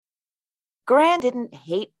Gran didn't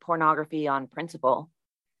hate pornography on principle.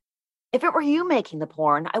 If it were you making the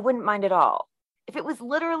porn, I wouldn't mind at all. If it was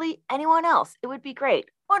literally anyone else, it would be great.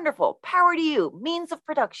 Wonderful. Power to you. Means of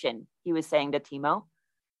production, he was saying to Timo.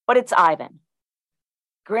 But it's Ivan.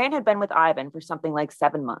 Gran had been with Ivan for something like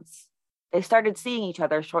 7 months. They started seeing each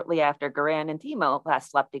other shortly after Gran and Timo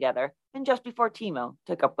last slept together, and just before Timo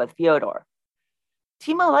took up with Fyodor.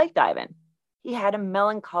 Timo liked Ivan. He had a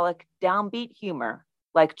melancholic, downbeat humor,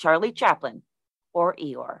 like Charlie Chaplin or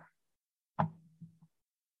Eeyore.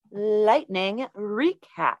 Lightning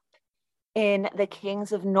recap. In The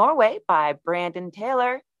Kings of Norway by Brandon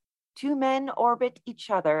Taylor, two men orbit each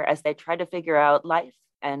other as they try to figure out life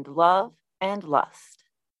and love and lust.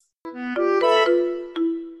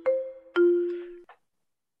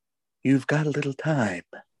 You've got a little time.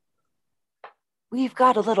 We've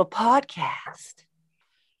got a little podcast.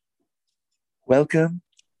 Welcome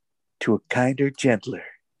to a kinder, gentler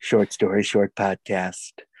short story short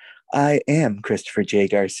podcast. I am Christopher J.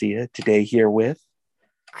 Garcia, today here with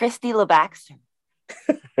Christy LeBaxter.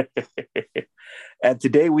 And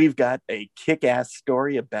today we've got a kick-ass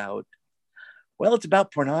story about, well, it's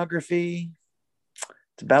about pornography.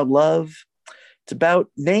 It's about love. It's about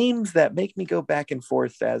names that make me go back and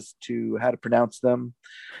forth as to how to pronounce them.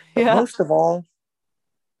 But most of all,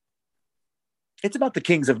 it's about the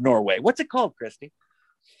Kings of Norway. What's it called, Christy?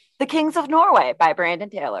 The Kings of Norway by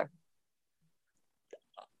Brandon Taylor.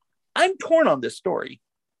 I'm torn on this story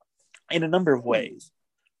in a number of ways.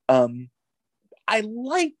 I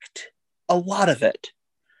liked a lot of it.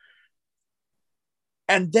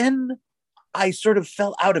 And then I sort of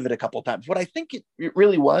fell out of it a couple of times. What I think it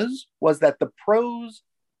really was that the prose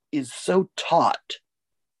is so taut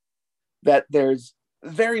that there's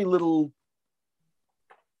very little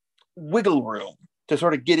wiggle room to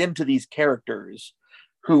sort of get into these characters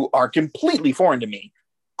who are completely foreign to me.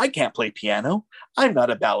 I can't play piano. I'm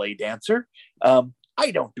not a ballet dancer.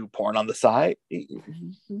 I don't do porn on the side.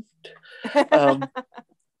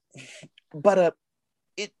 But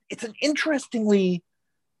it's an interestingly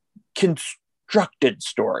constructed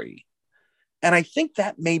story. And I think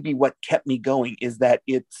that may be what kept me going, is that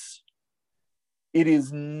it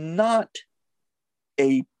is not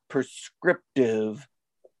a prescriptive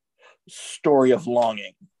story of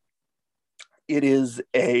longing. It is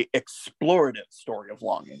a explorative story of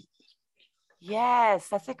longing. Yes,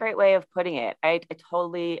 that's a great way of putting it. I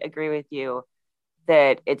totally agree with you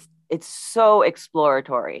that it's so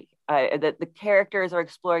exploratory. That the characters are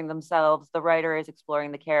exploring themselves. The writer is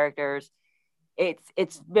exploring the characters.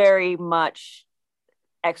 It's very much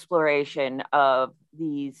exploration of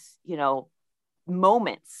these,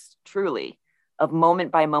 moments, truly, of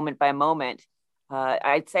moment by moment by moment.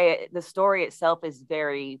 I'd say the story itself is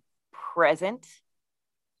very present.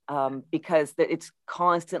 Because it's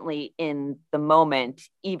constantly in the moment,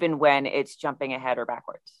 even when it's jumping ahead or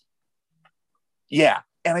backwards. Yeah,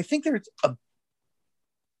 and I think there's a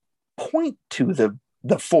point to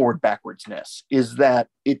the forward backwardsness, is that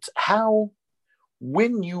it's how,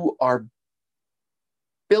 when you are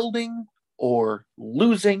building or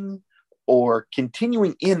losing or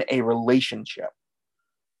continuing in a relationship,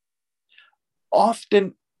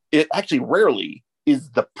 often, it actually rarely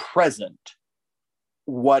is the present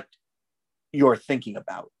what you're thinking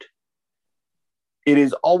about. It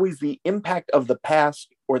is always the impact of the past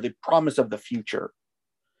or the promise of the future.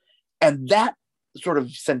 And that sort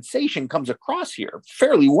of sensation comes across here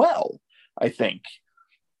fairly well, I think.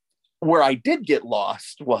 Where I did get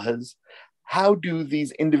lost was, how do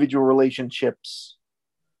these individual relationships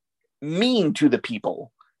mean to the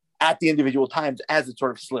people at the individual times as it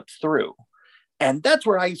sort of slips through? And that's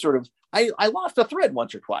where I lost a thread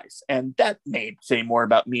once or twice, and that may say more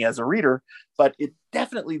about me as a reader, but it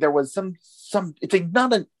definitely, there was some it's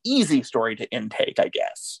not an easy story to intake, I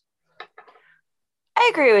guess. I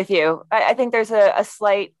agree with you. I think there's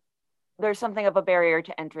there's something of a barrier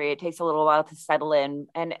to entry. It takes a little while to settle in,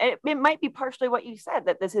 and it might be partially what you said,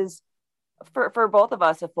 that this is, for both of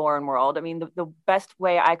us, a foreign world. I mean, the best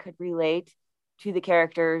way I could relate to the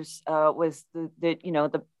characters was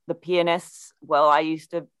the pianists. Well, I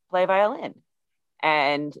used to play violin,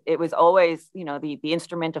 and it was always, the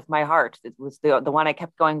instrument of my heart. It was the one I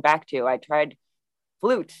kept going back to. I tried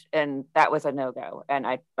flute, and that was a no-go, and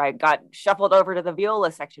I got shuffled over to the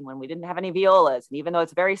viola section when we didn't have any violas, and even though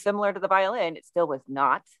it's very similar to the violin, it still was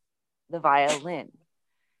not the violin.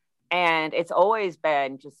 And it's always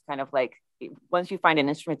been just kind of like, once you find an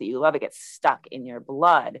instrument that you love, it gets stuck in your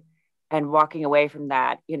blood, and walking away from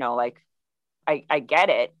that, I get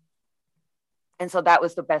it. And so that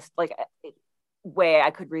was the best way I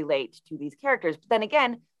could relate to these characters. But then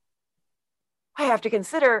again, I have to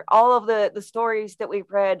consider all of the stories that we've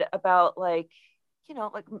read about, like,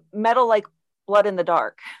 like metal, like Blood in the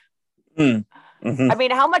Dark. Mm. Mm-hmm. I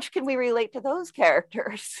mean, how much can we relate to those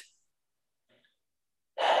characters?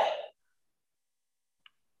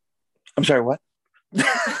 I'm sorry, what?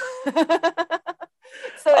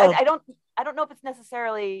 So um, I don't know if it's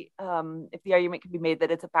necessarily if the argument can be made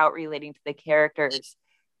that it's about relating to the characters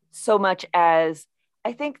so much as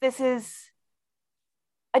I think this is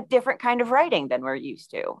a different kind of writing than we're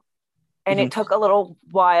used to. And mhm. it took a little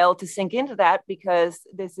while to sink into that because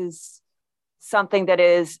this is something that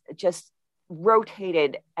is just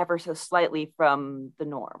rotated ever so slightly from the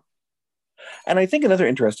norm. And I think another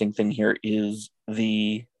interesting thing here is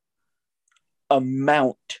the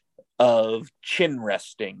amount of chin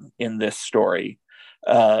resting in this story.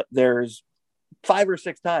 There's 5 or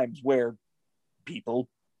 6 times where people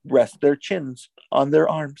rest their chins on their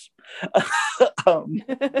arms. um,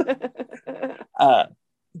 uh,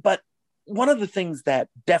 but one of the things that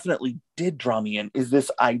definitely did draw me in is this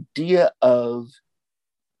idea of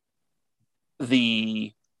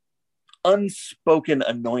the unspoken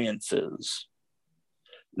annoyances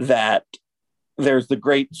that there's the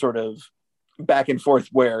great sort of back and forth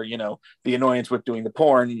where, the annoyance with doing the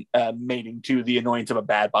porn mating to the annoyance of a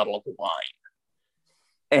bad bottle of wine.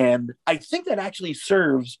 And I think that actually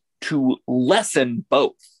serves to lessen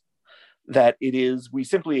both. That it is, we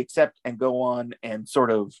simply accept and go on and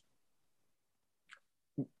sort of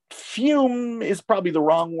fume is probably the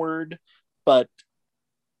wrong word, but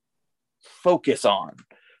focus on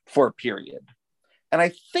for a period. And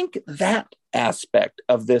I think that aspect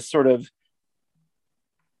of this sort of,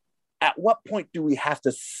 at what point do we have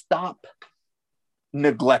to stop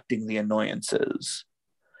neglecting the annoyances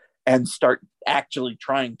and start actually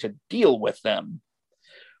trying to deal with them?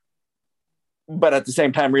 But at the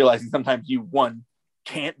same time, realizing sometimes you, one,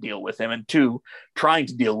 can't deal with them, and two, trying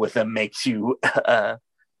to deal with them makes you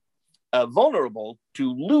vulnerable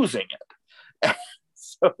to losing it.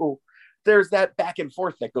 So there's that back and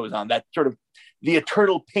forth that goes on, that sort of the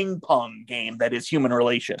eternal ping pong game that is human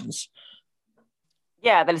relations.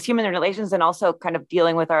 Yeah, that is human relations, and also kind of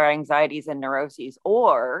dealing with our anxieties and neuroses,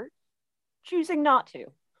 or choosing not to.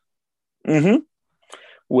 Mm-hmm.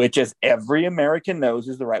 Which, as every American knows,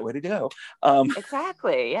 is the right way to go.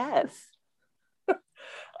 Exactly, yes.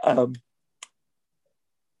 um,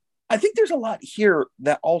 I think there's a lot here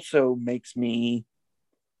that also makes me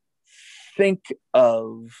think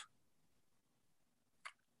of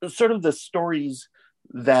sort of the stories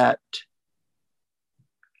that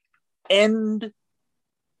end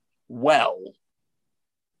well,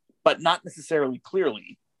 but not necessarily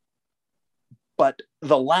clearly. But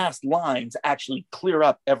the last lines actually clear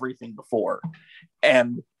up everything before.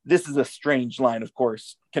 And this is a strange line, of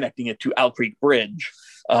course, connecting it to Owl Creek Bridge,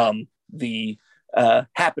 the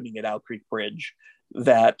happening at Owl Creek Bridge,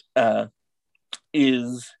 that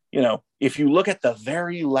is, if you look at the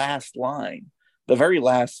very last line, the very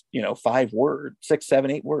last, 5 words, 6, 7,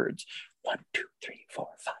 8 words, 1, 2, 3, 4,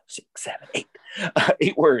 5, 6, 7, 8,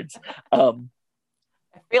 8 words. I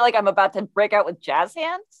feel like I'm about to break out with jazz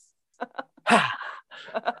hands.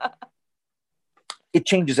 It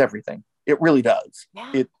changes everything. It really does.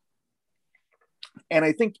 Yeah. And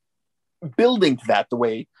I think building to that the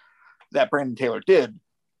way that Brandon Taylor did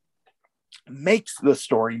makes the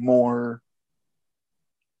story more,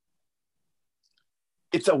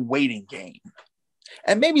 it's a waiting game.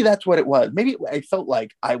 And maybe that's what it was. Maybe I felt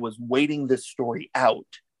like I was waiting this story out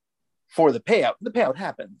for the payout. The payout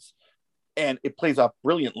happens. And it plays off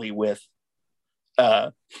brilliantly with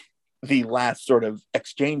the last sort of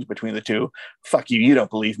exchange between the two. Fuck you, you don't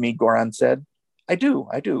believe me, Goran said. I do.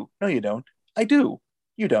 No, you don't. I do.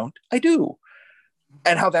 You don't. I do.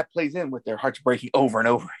 And how that plays in with their hearts breaking over and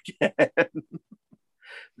over again.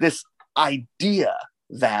 This idea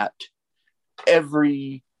that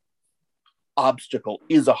every obstacle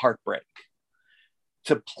is a heartbreak.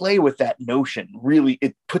 To play with that notion, really,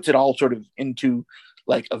 it puts it all sort of into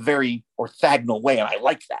like a very orthogonal way. And I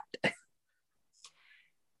like that.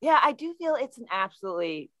 Yeah, I do feel it's an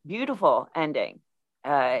absolutely beautiful ending.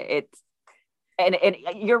 It's and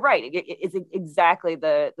you're right. It's exactly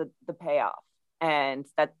the payoff, and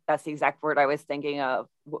that's the exact word I was thinking of,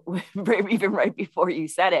 even right before you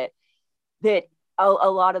said it. That a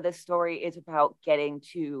lot of this story is about getting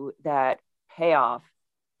to that payoff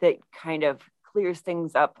that kind of clears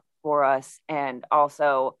things up for us and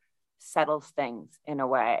also settles things in a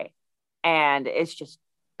way. And it's just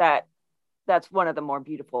that's one of the more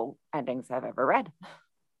beautiful endings I've ever read.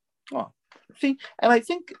 Oh, see, and I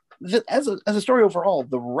think that as a story overall,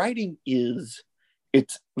 the writing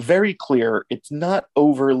it's very clear. It's not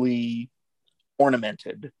overly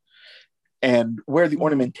ornamented. And where the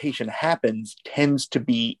ornamentation happens tends to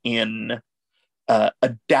be in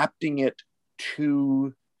adapting it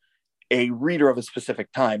to a reader of a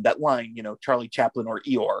specific time. That line, Charlie Chaplin or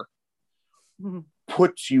Eeyore,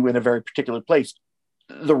 puts you in a very particular place.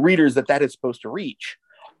 The readers that is supposed to reach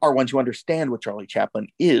are ones who understand what Charlie Chaplin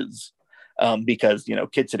is, because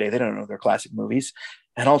kids today, they don't know their classic movies,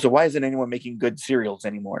 and also, why isn't anyone making good cereals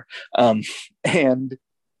anymore? And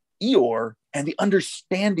Eeyore, and the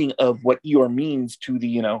understanding of what Eeyore means to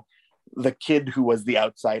the kid who was the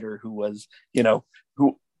outsider, who was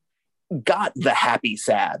who got the happy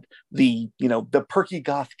sad, the perky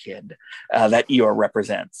goth kid that Eeyore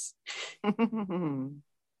represents.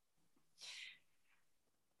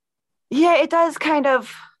 Yeah, it does kind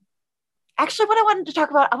of. Actually, what I wanted to talk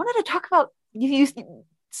about, you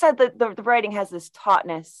said that the writing has this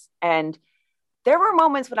tautness, and there were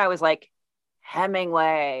moments when I was like,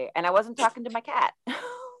 Hemingway, and I wasn't talking to my cat.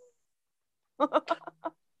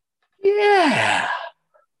 Yeah.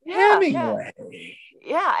 Hemingway.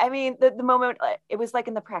 Yeah, I mean, the moment, it was like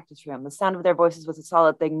in the practice room, the sound of their voices was a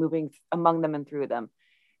solid thing moving among them and through them.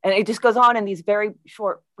 And it just goes on in these very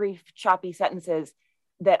short, brief, choppy sentences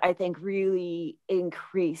that I think really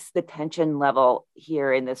increase the tension level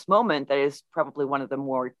here in this moment. That is probably one of the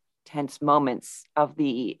more tense moments of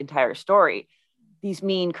the entire story. These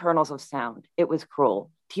mean kernels of sound. It was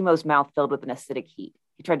cruel. Timo's mouth filled with an acidic heat.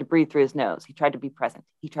 He tried to breathe through his nose. He tried to be present.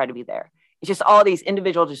 He tried to be there. It's just all these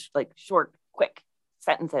individual, just like short, quick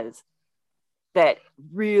sentences that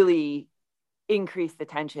really increase the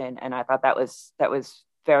tension. And I thought that was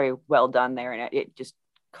very well done there. And it just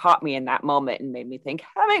caught me in that moment and made me think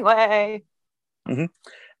Hemingway. Mm-hmm.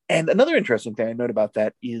 And another interesting thing I note about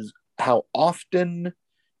that is how often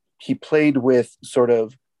he played with sort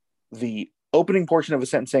of the opening portion of a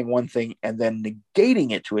sentence saying one thing and then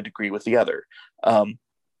negating it to a degree with the other.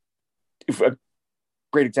 If a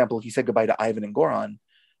great example, he said goodbye to Ivan and Goran,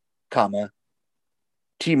 comma,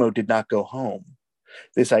 Timo did not go home.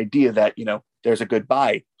 This idea that, there's a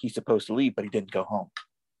goodbye, he's supposed to leave, but he didn't go home.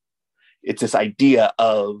 It's this idea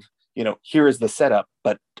of, here is the setup,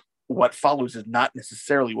 but what follows is not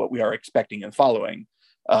necessarily what we are expecting and following.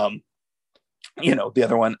 The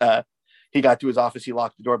other one, he got to his office, he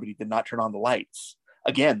locked the door, but he did not turn on the lights.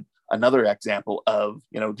 Again, another example of,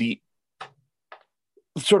 the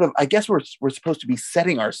sort of, I guess we're supposed to be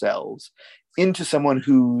setting ourselves into someone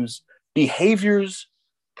whose behaviors,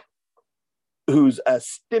 whose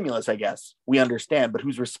stimulus, I guess, we understand, but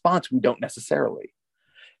whose response we don't necessarily.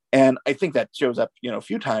 And I think that shows up, a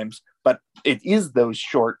few times, but it is those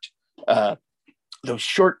short, not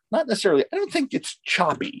necessarily, I don't think it's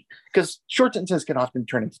choppy, because short sentences can often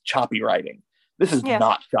turn into choppy writing. This is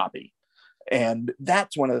not choppy. And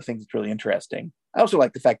that's one of the things that's really interesting. I also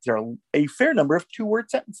like the fact there are a fair number of 2-word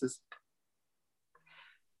sentences.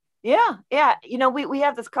 Yeah. We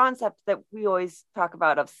have this concept that we always talk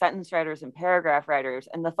about of sentence writers and paragraph writers.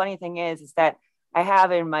 And the funny thing is that I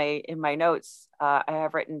have in my notes, I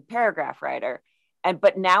have written paragraph writer,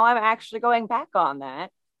 but now I'm actually going back on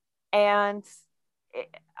that, and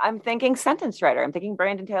I'm thinking sentence writer. I'm thinking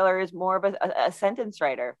Brandon Taylor is more of a sentence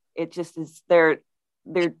writer. It just is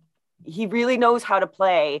he really knows how to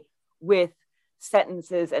play with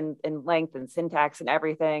sentences and length and syntax and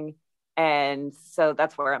everything. And so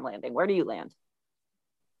that's where I'm landing. Where do you land?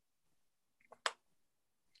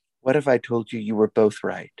 What if I told you you were both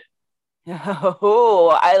right?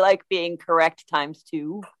 Oh, I like being correct times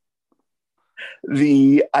 2.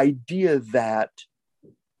 The idea that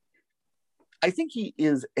I think he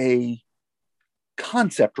is a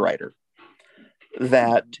concept writer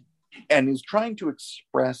and is trying to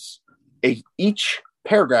express each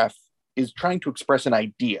paragraph is trying to express an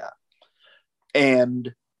idea.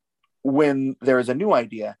 And when there is a new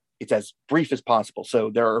idea, it's as brief as possible.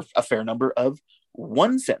 So there are a fair number of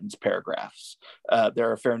 1-sentence paragraphs. There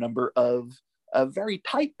are a fair number of very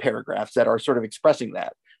tight paragraphs that are sort of expressing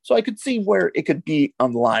that. So I could see where it could be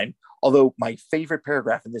on the line. Although my favorite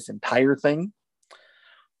paragraph in this entire thing,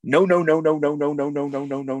 no.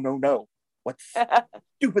 What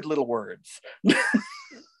stupid little words.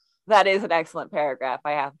 That is an excellent paragraph.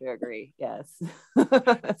 I have to agree. Yes.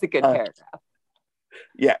 That's a good paragraph.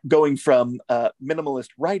 Yeah, going from minimalist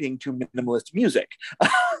writing to minimalist music.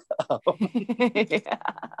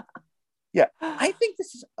 Yeah, I think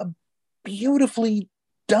this is a beautifully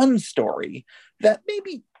done story that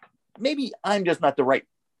maybe I'm just not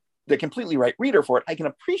the completely right reader for it. I can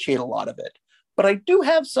appreciate a lot of it, but I do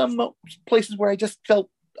have some places where I just felt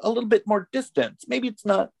a little bit more distance. Maybe it's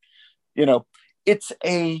not,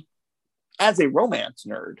 as a romance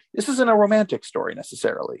nerd, this isn't a romantic story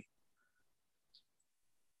necessarily.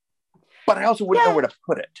 but I also wouldn't know where to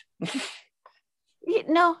put it.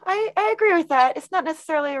 No, I agree with that. It's not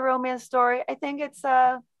necessarily a romance story. I think it's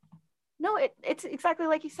no, it's exactly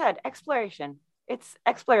like you said, exploration. It's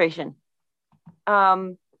exploration.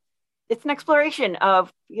 It's an exploration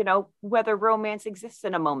of, whether romance exists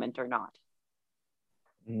in a moment or not.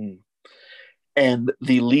 Mm. And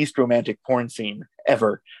the least romantic porn scene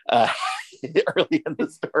ever early in the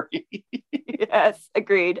story. Yes,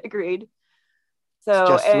 agreed.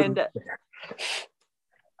 So, and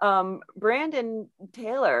Brandon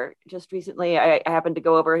Taylor just recently, I happened to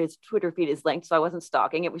go over his Twitter feed is linked, so I wasn't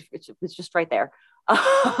stalking. It was just right there.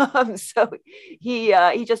 So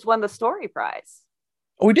he just won the story prize.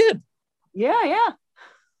 Oh, we did. Yeah.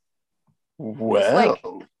 Well, just like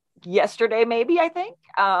yesterday, maybe, I think.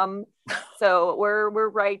 So we're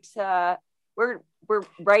right. We're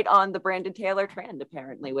right on the Brandon Taylor trend,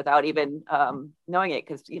 apparently, without even knowing it,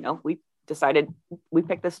 because we decided we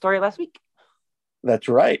picked this story last week. That's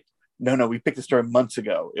right. No, we picked the story months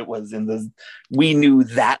ago. It was we knew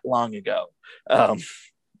that long ago.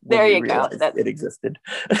 There you go. It existed.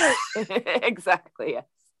 Exactly. Yes.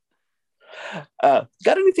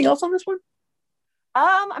 Got anything else on this one?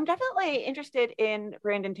 I'm definitely interested in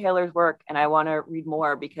Brandon Taylor's work, and I want to read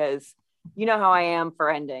more because you know how I am for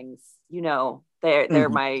endings. They're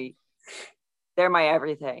my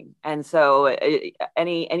everything, and so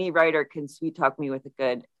any writer can sweet talk me with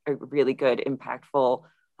a really good, impactful,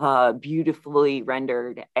 beautifully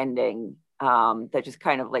rendered ending that just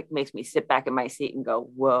kind of like makes me sit back in my seat and go,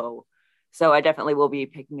 whoa. So I definitely will be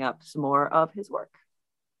picking up some more of his work.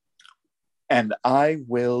 And I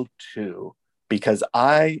will too, because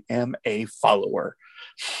I am a follower.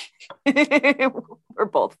 We're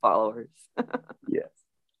both followers. Yes.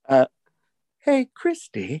 Hey,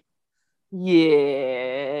 Christy.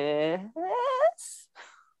 Yes.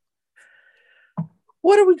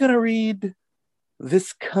 What are we going to read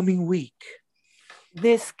this coming week?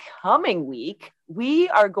 This coming week, we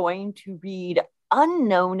are going to read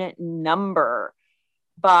Unknown Number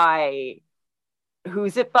by,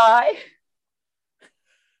 who's it by?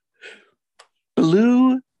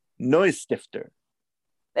 Blue Neustifter.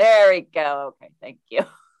 There we go. Okay, thank you.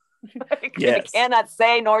 Yes. I cannot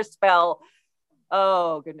say nor spell.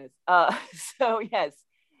 Oh, goodness. So, yes.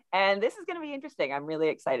 And this is going to be interesting. I'm really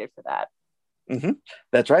excited for that. Mm-hmm.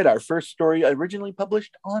 That's right. Our first story originally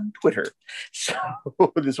published on Twitter. So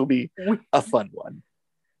this will be a fun one.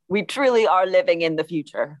 We truly are living in the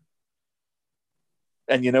future.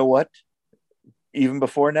 And you know what? Even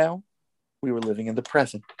before now, we were living in the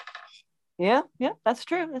present. Yeah, that's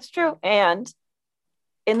true. That's true. And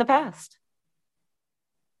in the past.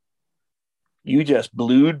 You just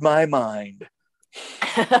blew my mind.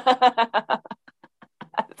 That's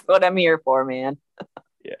what I'm here for, man.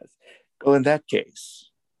 Yes. Well, in that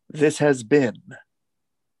case, this has been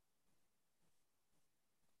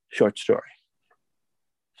Short Story.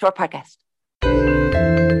 Short podcast.